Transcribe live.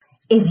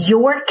Is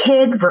your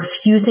kid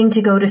refusing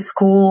to go to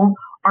school?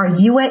 Are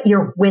you at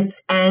your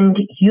wit's end?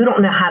 You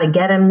don't know how to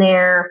get him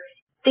there.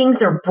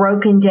 Things are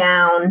broken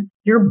down.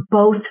 You're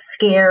both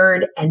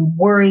scared and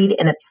worried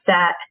and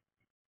upset.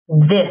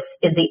 This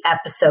is the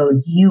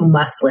episode you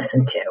must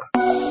listen to.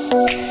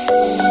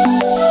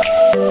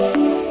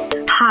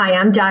 Hi,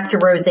 I'm Dr.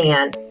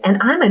 Roseanne, and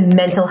I'm a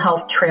mental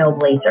health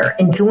trailblazer.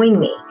 And join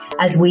me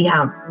as we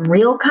have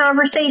real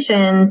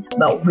conversations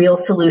about real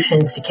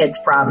solutions to kids'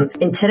 problems.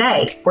 And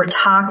today, we're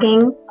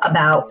talking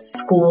about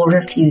school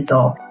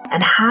refusal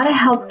and how to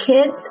help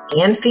kids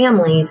and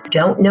families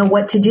don't know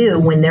what to do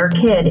when their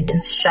kid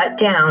is shut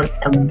down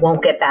and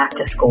won't get back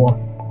to school.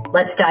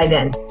 Let's dive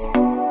in.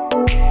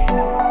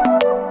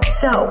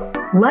 So,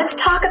 let's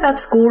talk about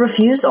school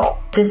refusal.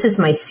 This is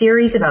my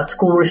series about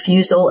school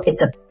refusal.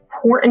 It's an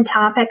important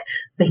topic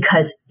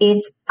because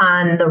it's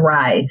on the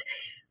rise.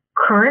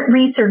 Current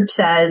research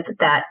says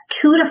that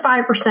 2 to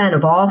 5%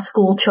 of all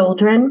school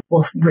children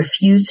will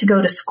refuse to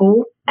go to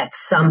school at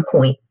some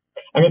point.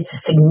 And it's a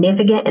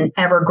significant and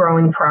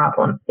ever-growing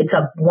problem. It's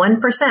up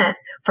 1%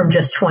 from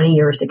just 20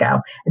 years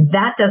ago.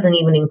 That doesn't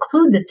even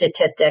include the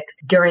statistics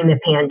during the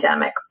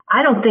pandemic.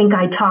 I don't think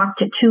I talked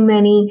to too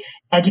many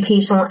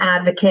educational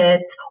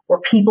advocates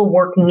or people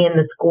working in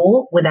the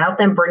school without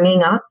them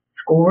bringing up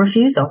school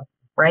refusal,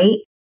 right?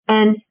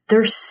 And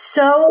there's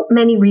so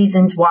many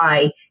reasons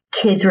why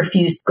kids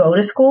refuse to go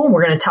to school.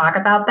 We're going to talk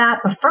about that.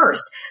 But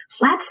first,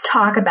 let's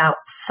talk about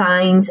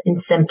signs and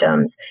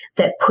symptoms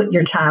that put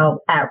your child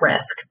at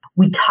risk.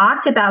 We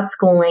talked about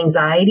school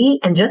anxiety,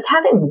 and just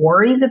having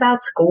worries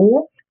about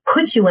school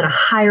puts you in a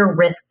higher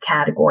risk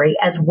category,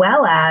 as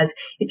well as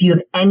if you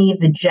have any of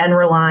the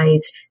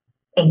generalized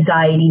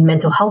anxiety,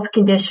 mental health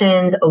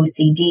conditions,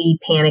 OCD,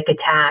 panic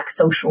attacks,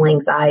 social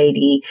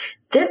anxiety.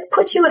 This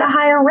puts you at a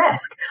higher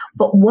risk.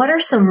 But what are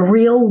some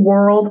real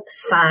world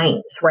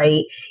signs,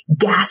 right?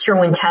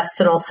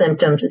 Gastrointestinal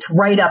symptoms, it's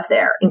right up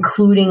there,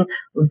 including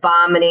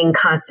vomiting,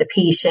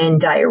 constipation,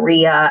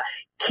 diarrhea.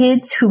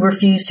 Kids who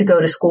refuse to go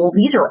to school,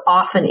 these are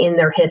often in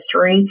their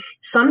history,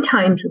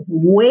 sometimes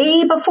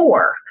way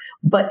before,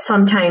 but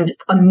sometimes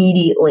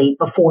immediately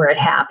before it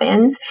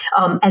happens.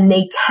 And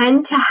they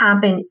tend to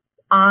happen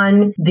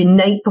on the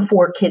night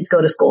before kids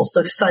go to school,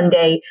 so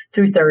Sunday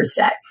through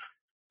Thursday.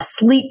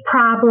 Sleep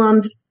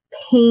problems,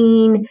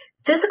 pain,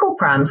 physical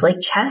problems like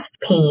chest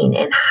pain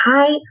and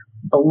high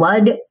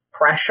blood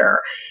pressure.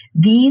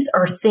 These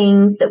are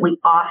things that we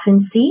often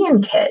see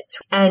in kids.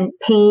 And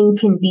pain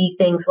can be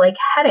things like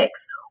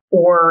headaches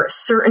or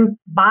certain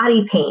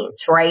body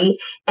pains, right?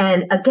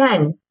 And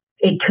again,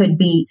 it could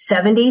be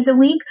 7 days a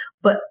week,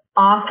 but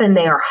often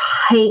they are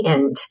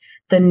heightened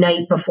the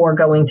night before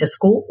going to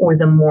school or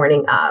the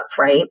morning of,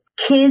 right?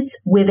 Kids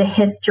with a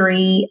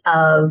history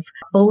of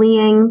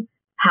bullying,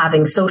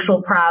 having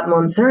social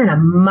problems, they're in a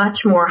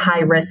much more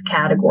high risk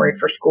category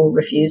for school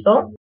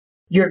refusal.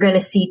 You're going to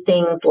see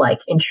things like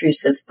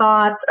intrusive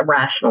thoughts,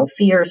 irrational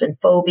fears, and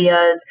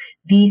phobias.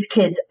 These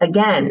kids,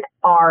 again,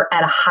 are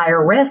at a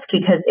higher risk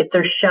because if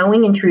they're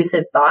showing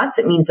intrusive thoughts,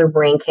 it means their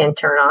brain can't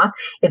turn off.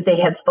 If they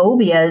have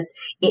phobias,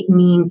 it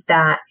means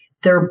that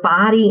their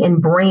body and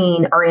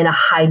brain are in a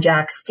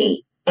hijacked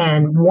state.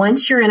 And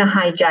once you're in a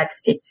hijacked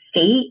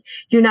state,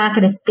 you're not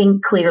going to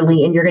think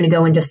clearly and you're going to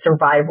go into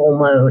survival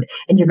mode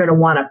and you're going to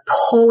want to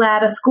pull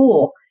out of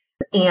school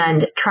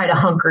and try to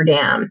hunker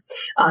down.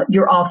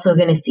 You're also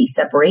going to see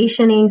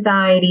separation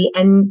anxiety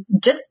and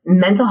just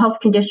mental health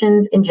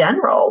conditions in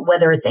general,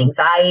 whether it's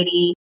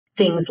anxiety,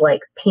 things like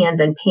PANS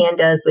and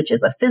PANDAS, which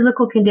is a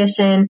physical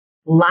condition,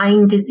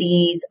 Lyme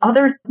disease,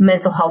 other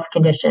mental health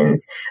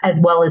conditions,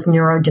 as well as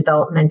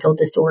neurodevelopmental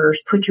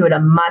disorders put you at a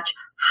much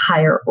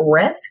higher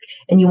risk.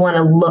 And you want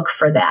to look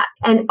for that.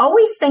 And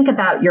always think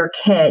about your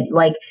kid.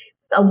 Like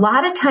a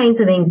lot of times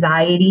with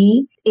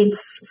anxiety, it's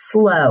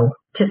slow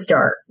to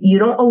start. You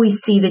don't always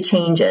see the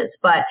changes.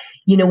 But,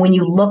 when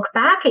you look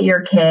back at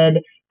your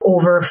kid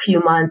over a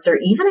few months or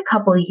even a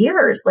couple of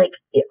years, like,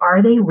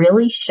 are they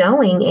really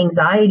showing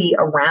anxiety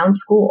around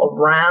school,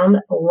 around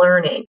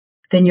learning?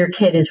 Then your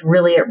kid is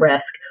really at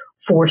risk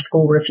for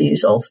school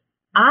refusals.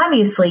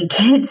 Obviously,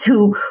 kids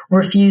who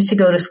refuse to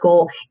go to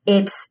school,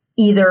 it's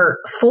either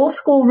full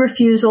school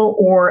refusal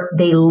or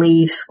they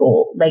leave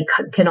school. They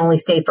can only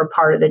stay for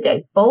part of the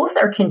day. Both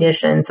are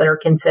conditions that are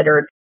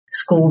considered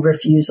school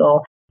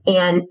refusal.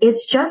 And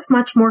it's just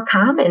much more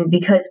common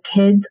because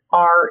kids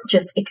are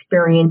just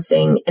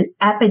experiencing an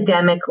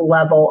epidemic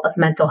level of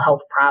mental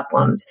health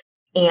problems.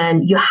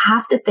 And you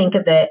have to think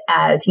of it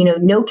as,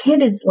 no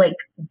kid is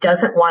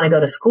doesn't want to go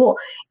to school.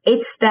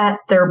 It's that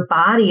their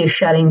body is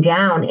shutting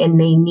down and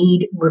they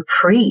need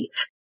reprieve.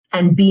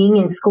 And being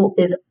in school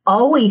is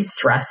always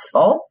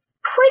stressful,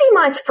 pretty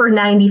much for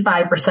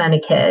 95%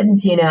 of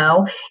kids,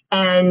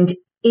 and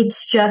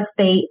it's just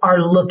they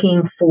are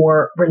looking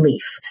for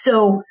relief.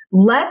 So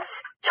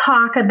let's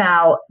talk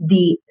about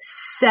the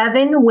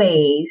 7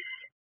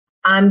 ways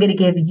I'm going to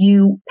give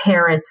you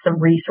parents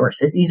some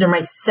resources. These are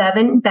my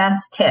 7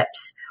 best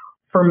tips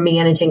for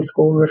managing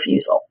school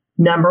refusal.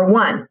 Number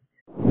 1.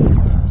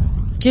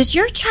 Does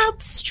your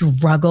child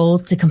struggle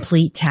to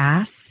complete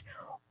tasks?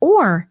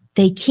 or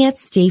they can't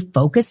stay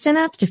focused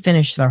enough to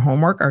finish their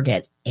homework or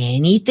get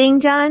anything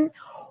done,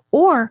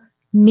 or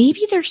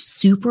maybe they're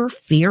super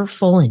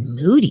fearful and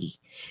moody.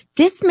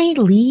 This may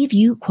leave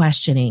you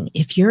questioning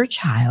if your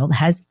child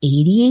has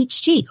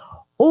ADHD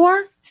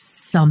or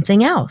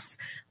something else,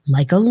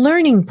 like a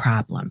learning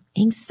problem,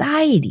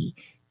 anxiety,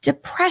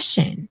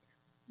 depression,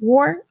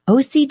 or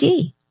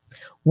OCD.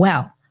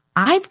 Well,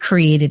 I've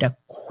created a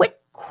quick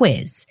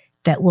quiz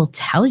that will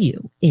tell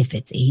you if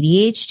it's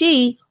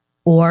ADHD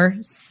or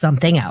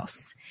something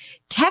else.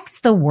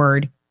 Text the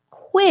word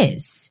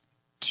quiz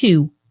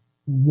to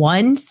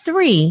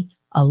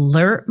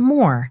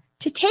 13-alert-more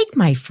to take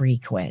my free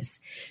quiz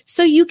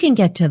so you can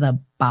get to the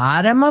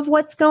bottom of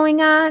what's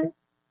going on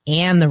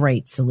and the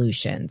right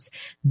solutions.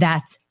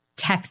 That's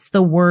text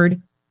the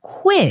word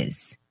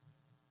quiz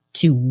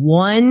to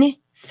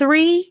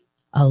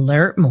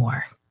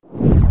 13-alert-more.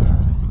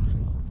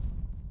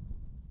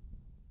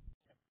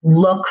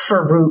 Look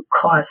for root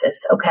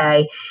causes,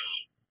 okay?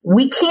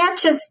 We can't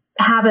just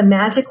have a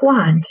magic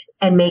wand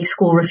and make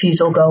school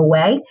refusal go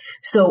away.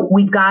 So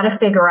we've got to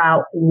figure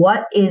out,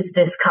 what is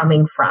this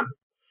coming from?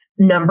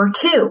 Number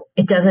 2,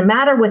 it doesn't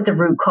matter what the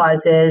root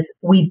cause is.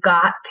 We've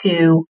got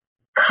to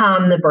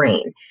calm the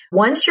brain.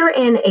 Once you're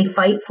in a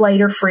fight,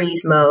 flight, or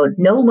freeze mode,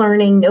 no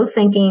learning, no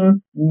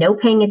thinking, no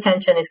paying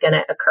attention is going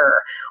to occur.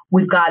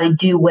 We've got to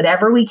do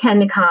whatever we can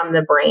to calm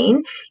the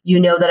brain. You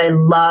know that I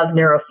love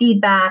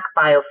neurofeedback,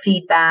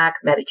 biofeedback,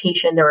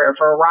 meditation. There are a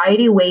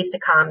variety of ways to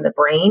calm the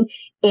brain.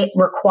 It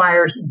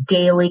requires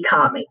daily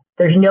calming.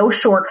 There's no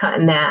shortcut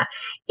in that.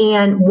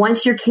 And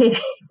once your kid,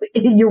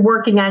 you're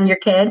working on your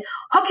kid,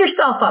 hook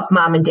yourself up,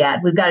 mom and dad.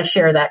 We've got to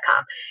share that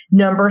calm.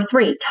 Number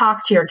 3,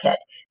 talk to your kid.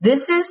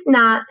 This is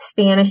not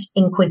Spanish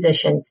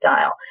Inquisition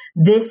style.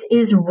 This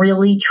is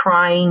really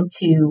trying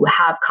to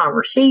have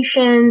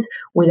conversations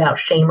without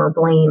shame or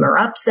blame or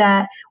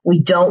upset.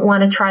 We don't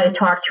want to try to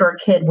talk to our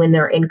kid when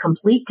they're in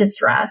complete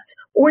distress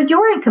or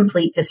you're in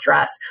complete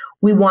distress.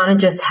 We want to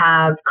just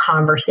have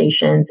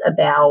conversations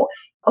about,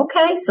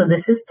 okay, so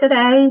this is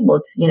today.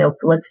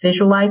 Let's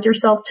visualize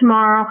yourself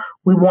tomorrow.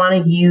 We want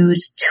to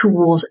use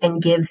tools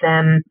and give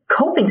them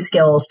coping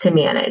skills to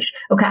manage.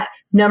 Okay.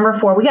 Number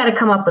 4, we got to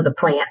come up with a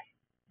plan.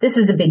 This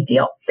is a big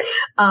deal.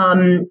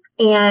 You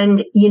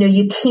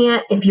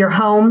can't, if you're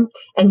home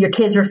and your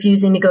kid's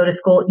refusing to go to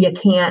school, you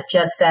can't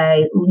just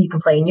say, you can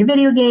play in your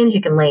video games,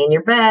 you can lay in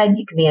your bed,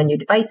 you can be on your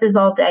devices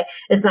all day.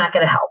 It's not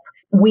going to help.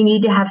 We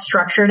need to have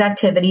structured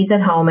activities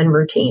at home and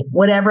routine,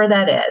 whatever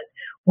that is.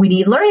 We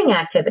need learning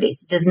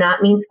activities. It does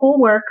not mean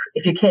schoolwork.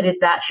 If your kid is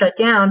that shut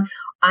down,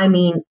 I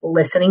mean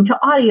listening to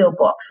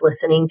audiobooks,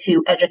 listening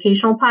to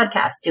educational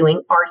podcasts,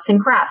 doing arts and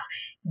crafts.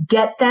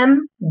 Get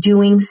them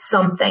doing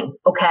something,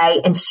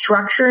 okay? And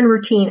structure and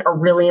routine are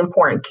really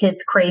important.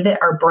 Kids crave it.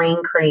 Our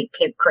brain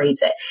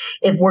craves it.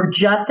 If we're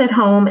just at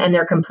home and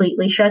they're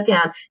completely shut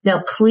down,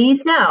 now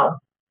please know,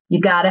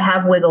 you got to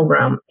have wiggle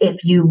room.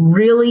 If you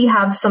really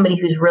have somebody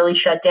who's really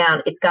shut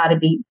down, it's got to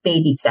be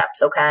baby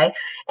steps, okay?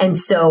 And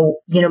so,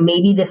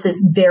 maybe this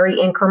is very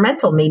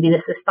incremental. Maybe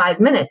this is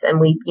 5 minutes. And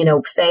we,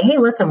 say, hey,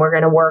 listen, we're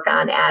going to work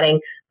on adding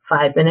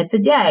 5 minutes a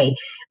day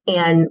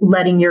and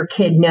letting your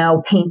kid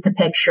know, paint the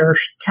picture,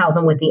 tell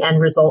them what the end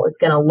result is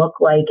going to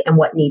look like and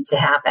what needs to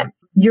happen.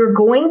 You're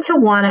going to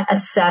want to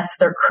assess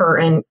their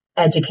current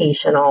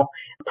educational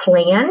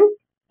plan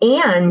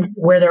and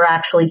where they're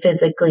actually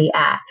physically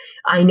at.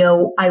 I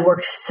know I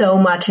work so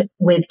much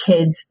with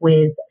kids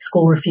with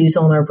school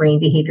refusal in our brain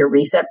behavior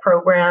reset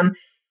program.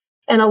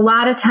 And a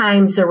lot of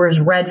times there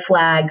was red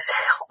flags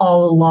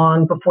all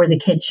along before the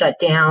kid shut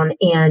down,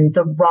 and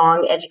the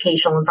wrong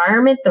educational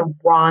environment, the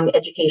wrong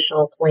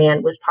educational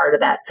plan was part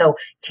of that. So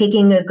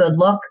taking a good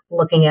look,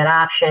 looking at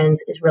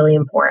options is really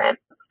important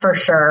for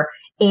sure.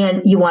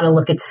 And you want to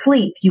look at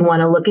sleep. You want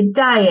to look at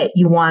diet.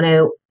 You want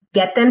to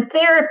get them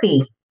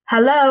therapy.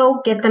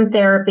 Get them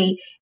therapy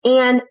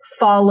and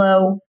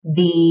follow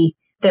the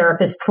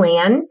therapist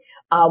plan.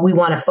 We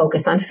want to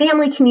focus on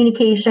family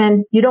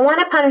communication. You don't want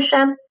to punish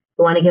them.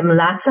 You want to give them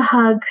lots of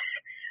hugs.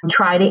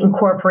 Try to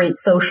incorporate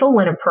social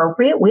when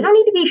appropriate. We don't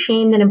need to be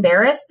shamed and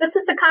embarrassed. This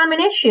is a common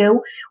issue.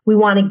 We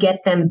want to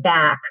get them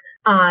back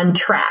on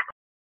track.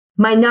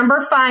 My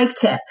number 5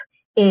 tip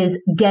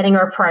is getting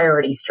our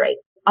priorities straight.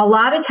 A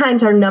lot of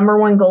times our number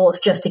 1 goal is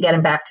just to get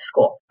them back to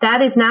school.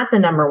 That is not the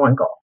number 1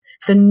 goal.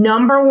 The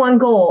number 1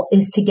 goal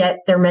is to get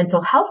their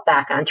mental health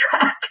back on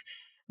track.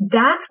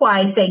 That's why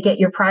I say get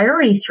your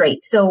priorities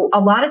straight. So a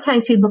lot of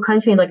times people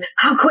come to me like,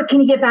 how quick can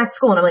you get back to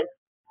school? And I'm like,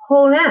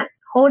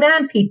 hold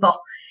on, people.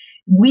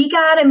 We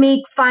got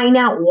to find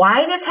out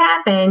why this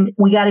happened.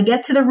 We got to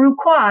get to the root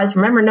cause.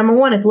 Remember, number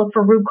 1 is look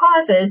for root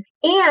causes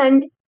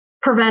and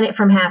prevent it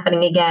from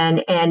happening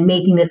again and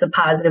making this a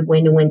positive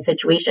win-to-win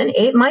situation.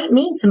 It might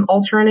mean some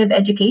alternative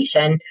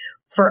education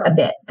for a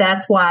bit.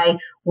 That's why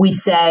we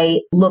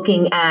say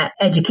looking at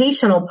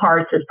educational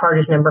parts as part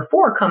of number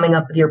 4, coming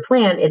up with your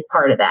plan is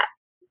part of that.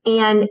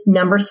 And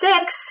number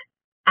 6,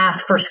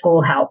 ask for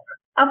school help.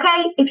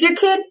 Okay. If your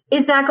kid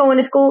is not going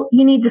to school,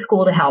 you need the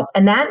school to help.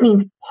 And that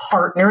means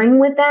partnering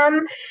with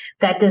them.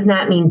 That does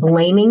not mean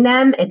blaming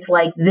them. It's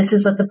like, this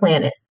is what the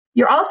plan is.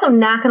 You're also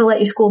not going to let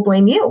your school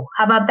blame you.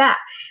 How about that?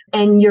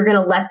 And you're going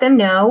to let them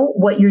know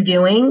what you're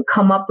doing,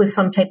 come up with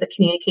some type of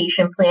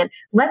communication plan.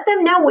 Let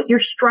them know what your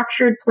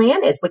structured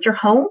plan is, what your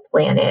home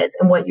plan is,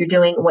 and what you're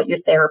doing, and what your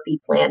therapy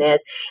plan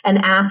is, and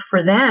ask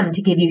for them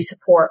to give you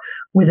support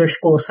with their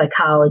school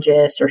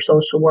psychologist or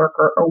social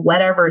worker or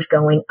whatever's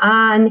going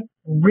on.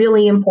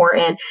 Really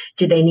important.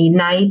 Do they need an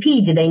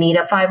IEP? Do they need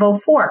a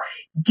 504?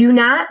 Do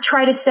not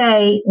try to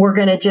say, we're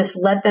going to just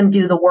let them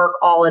do the work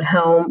all at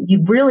home.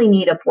 You really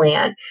need a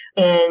plan,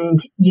 and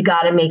you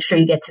got to make sure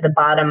you get to the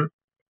bottom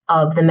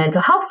of the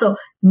mental health. So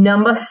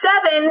number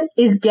 7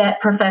 is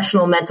get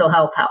professional mental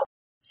health help.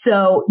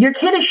 So your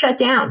kid is shut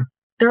down.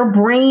 Their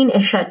brain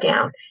is shut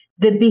down.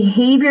 The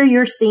behavior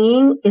you're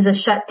seeing is a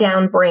shut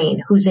down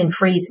brain who's in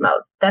freeze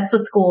mode. That's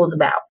what school is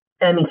about.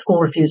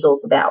 School refusal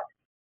is about.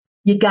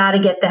 You got to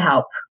get the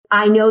help.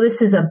 I know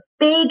this is a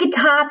big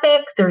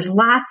topic. There's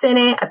lots in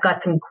it. I've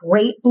got some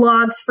great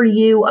blogs for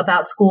you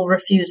about school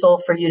refusal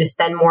for you to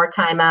spend more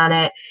time on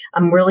it.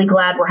 I'm really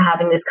glad we're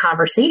having this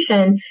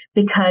conversation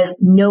because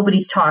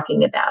nobody's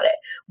talking about it.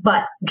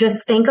 But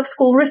just think of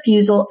school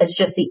refusal as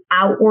just the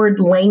outward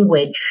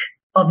language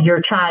of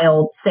your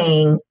child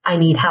saying, I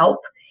need help,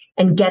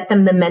 and get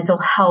them the mental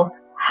health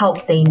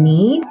help they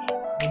need.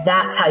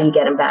 That's how you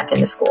get them back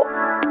into school.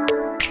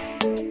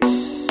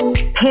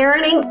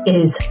 Parenting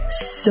is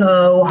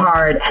so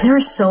hard, and there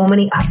are so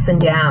many ups and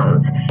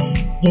downs.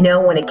 You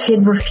know, when a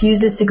kid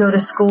refuses to go to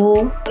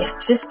school, it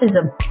just is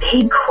a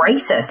big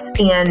crisis,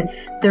 and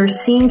there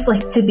seems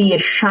like to be a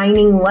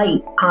shining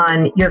light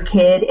on your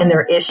kid and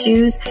their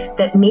issues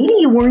that maybe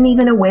you weren't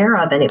even aware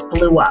of, and it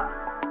blew up.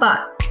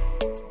 But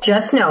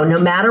just know, no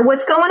matter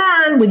what's going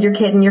on with your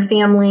kid and your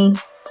family,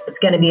 it's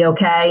going to be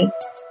okay.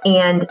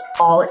 And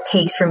all it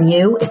takes from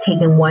you is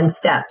taking one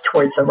step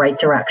towards the right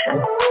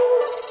direction.